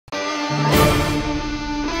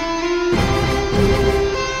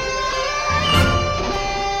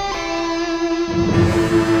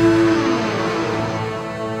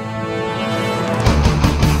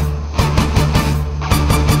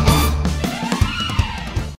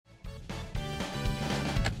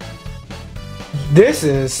This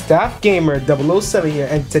is Staff Gamer 007 here,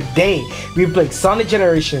 and today we play Sonic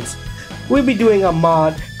Generations. We'll be doing a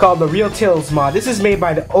mod called the Real Tales mod. This is made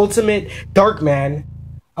by the Ultimate Darkman.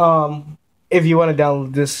 If you want to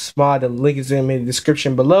download this mod, the link is in the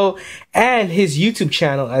description below, and his YouTube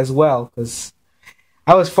channel as well, because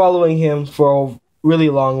I was following him for a really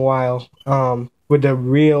long while with the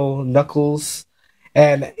real Knuckles,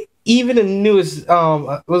 and even the newest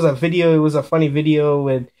it was a funny video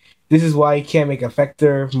with this is why you can't make a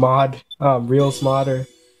Vector mod, Reels mod, or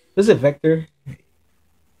is it Vector?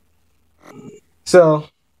 So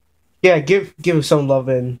yeah, give him some love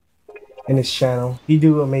in his channel. He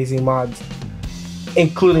do amazing mods,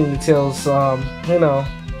 including the Tails,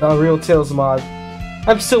 Real Tails mod.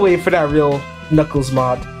 I'm still waiting for that Real Knuckles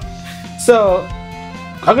mod. So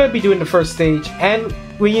I'm gonna be doing the first stage, and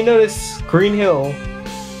when you notice Green Hill,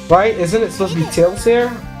 right? Isn't it supposed to be Tails here?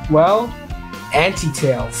 Well,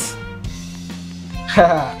 anti-Tails.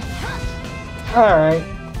 Alright.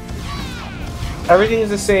 Everything is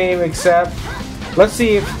the same except, let's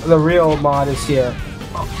see if the real mod is here.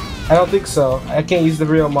 I don't think so. I can't use the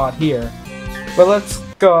real mod here. But let's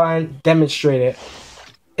go and demonstrate it.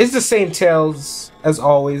 It's the same Tails as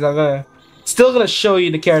always. Still gonna show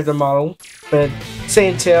you the character model, but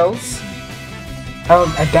same Tails.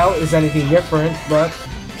 I doubt it's anything different, but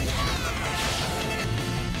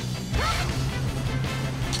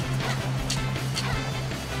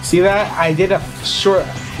see that? I did a short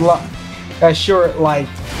like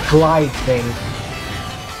glide thing.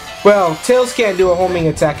 Well, Tails can't do a homing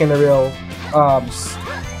attack in the real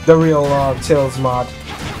Tails mod.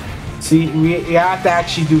 See, we have to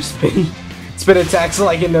actually do spin attacks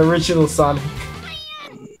like in the original Sonic.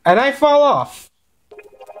 And I fall off.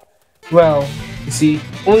 Well, you see,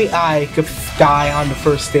 only I could die on the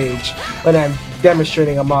first stage when I'm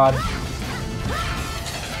demonstrating a mod.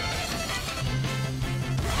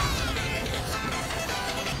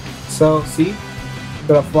 So, see, I'm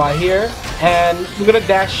gonna fly here, and we're gonna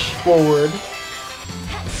dash forward.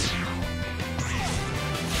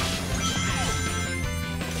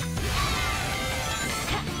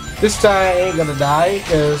 This time I ain't gonna die,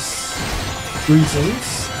 because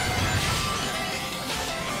reasons.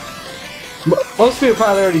 Most people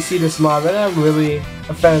probably already see this mod, but I'm really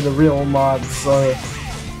a fan of the real mods, so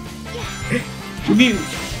you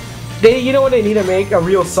know what they need to make? A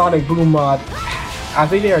real Sonic Boom mod. I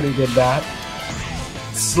think they already did that.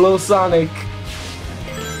 Slow Sonic.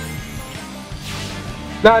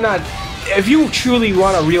 No. If you truly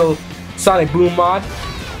want a real Sonic Boom mod,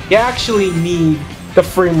 you actually need the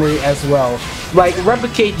frame rate as well. Like,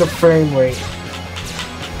 replicate the frame rate.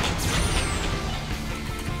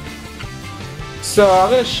 So I'm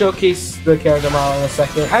gonna showcase the character model in a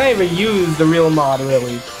second. I didn't even use the real mod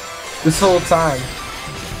really this whole time.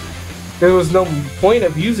 There was no point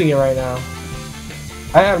of using it right now.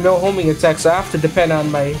 I have no homing attacks, so I have to depend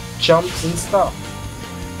on my jumps and stuff.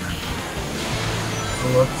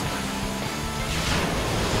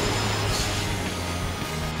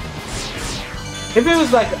 If it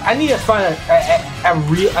was like, I need to find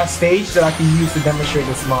a stage that I can use to demonstrate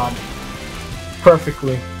this mod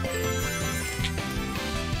perfectly.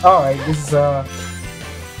 Alright, this is a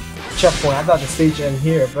checkpoint. I thought the stage ended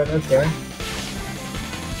here, but okay.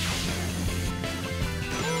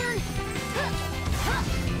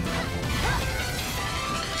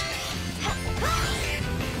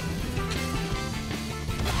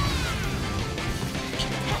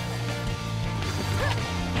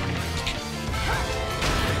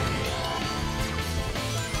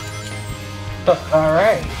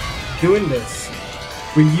 Alright, doing this.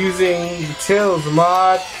 We're using the Tails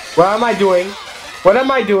mod. What am I doing? What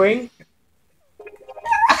am I doing?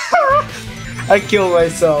 I killed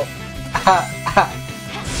myself.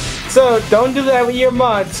 So, don't do that with your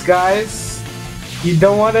mods, guys. You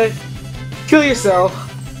don't want to kill yourself.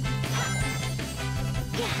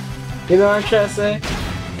 You know what I'm trying to say?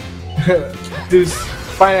 Just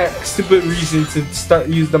find a stupid reason to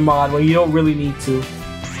use the mod when you don't really need to.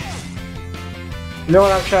 You know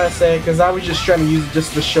what I'm trying to say? Because I was just trying to use it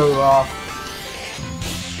just to show it off.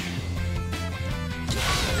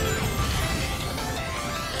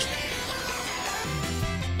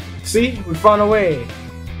 See? We found a way.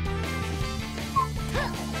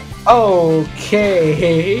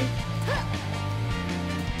 Okay.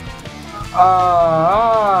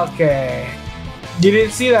 Okay. You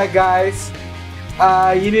didn't see that, guys.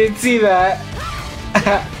 You didn't see that.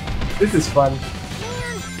 This is fun.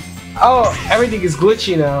 Oh, everything is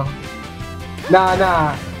glitchy now.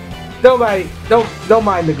 Nah. Don't mind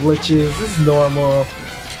the glitches. This is normal.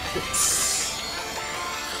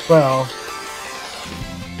 Well,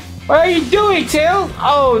 What are you doing, Tails?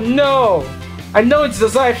 Oh no! I know it's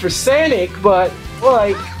designed for Sonic, but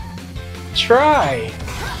like, try.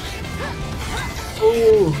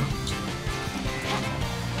 Ooh.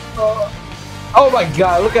 Oh my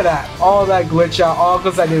god, look at that. All that glitch out, all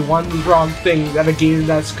because I did one wrong thing that a game is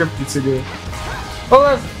not scripted to do.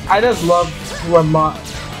 Well, I just love what mod.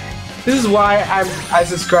 This is why I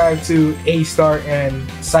subscribe to A-Star and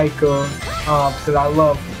Psycho, because I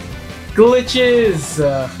love glitches.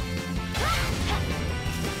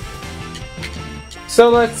 So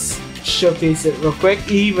let's showcase it real quick,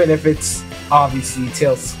 even if it's obviously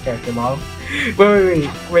Tails' character model.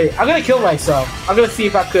 Wait, I'm gonna kill myself. I'm gonna see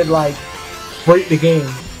if I could, like, break the game.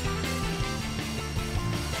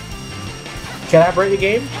 Can I break the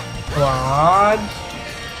game? Come on.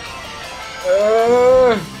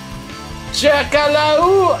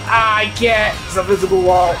 Chakalau! I can't. It's a visible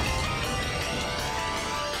wall.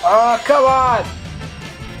 Oh, come on.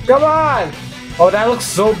 Come on. Oh, that looks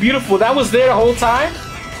so beautiful. That was there the whole time?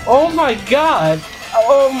 Oh my god.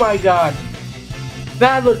 Oh my god.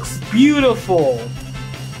 That looks beautiful.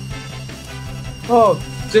 Oh,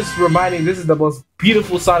 just reminding, this is the most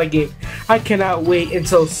beautiful Sonic game. I cannot wait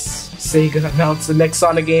until Sega announces the next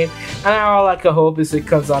Sonic game. And all I can hope is it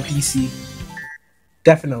comes on PC.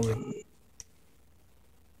 Definitely.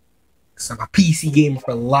 Because I'm a PC gamer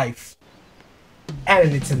for life. And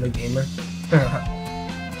a Nintendo gamer.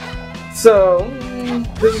 So,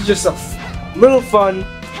 this is just a little fun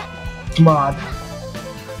mod.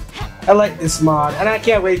 I like this mod, and I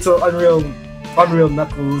can't wait till Unreal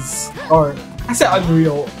Knuckles, or I said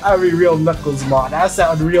Unreal Knuckles mod. I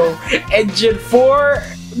said Unreal Engine 4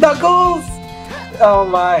 Knuckles. Oh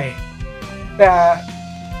my.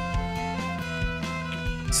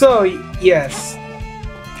 So yes,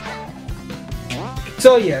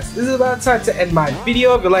 this is about time to end my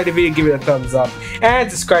video. If you like the video, give it a thumbs up and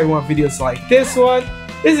subscribe to more videos like this one.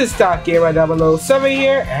 This is Stock Gamer 007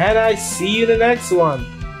 here, and I see you in the next one.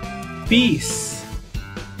 Peace.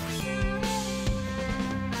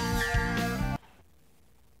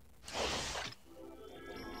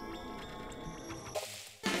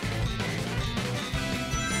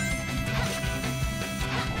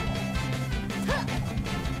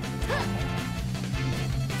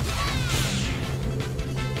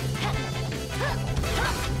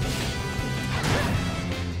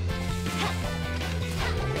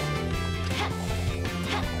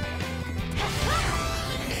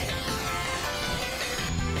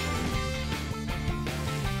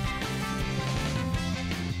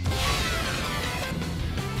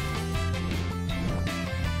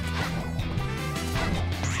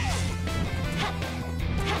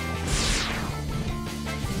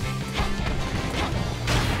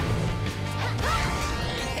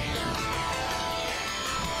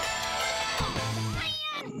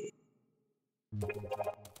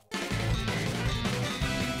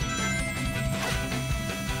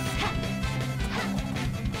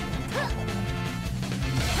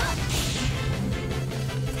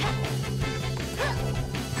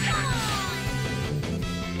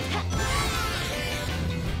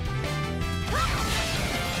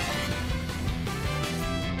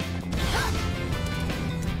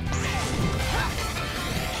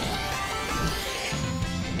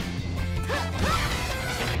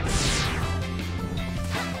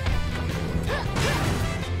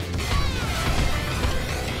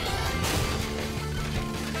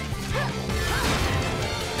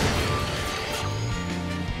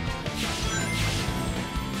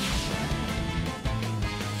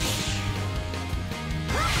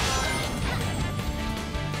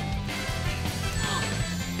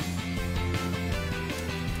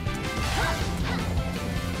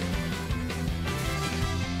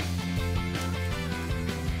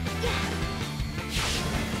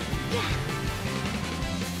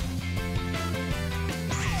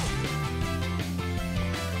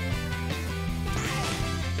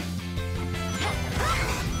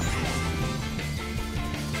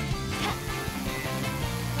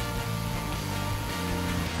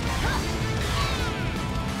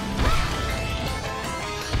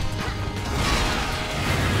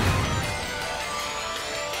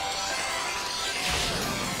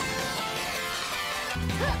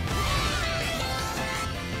 Ha!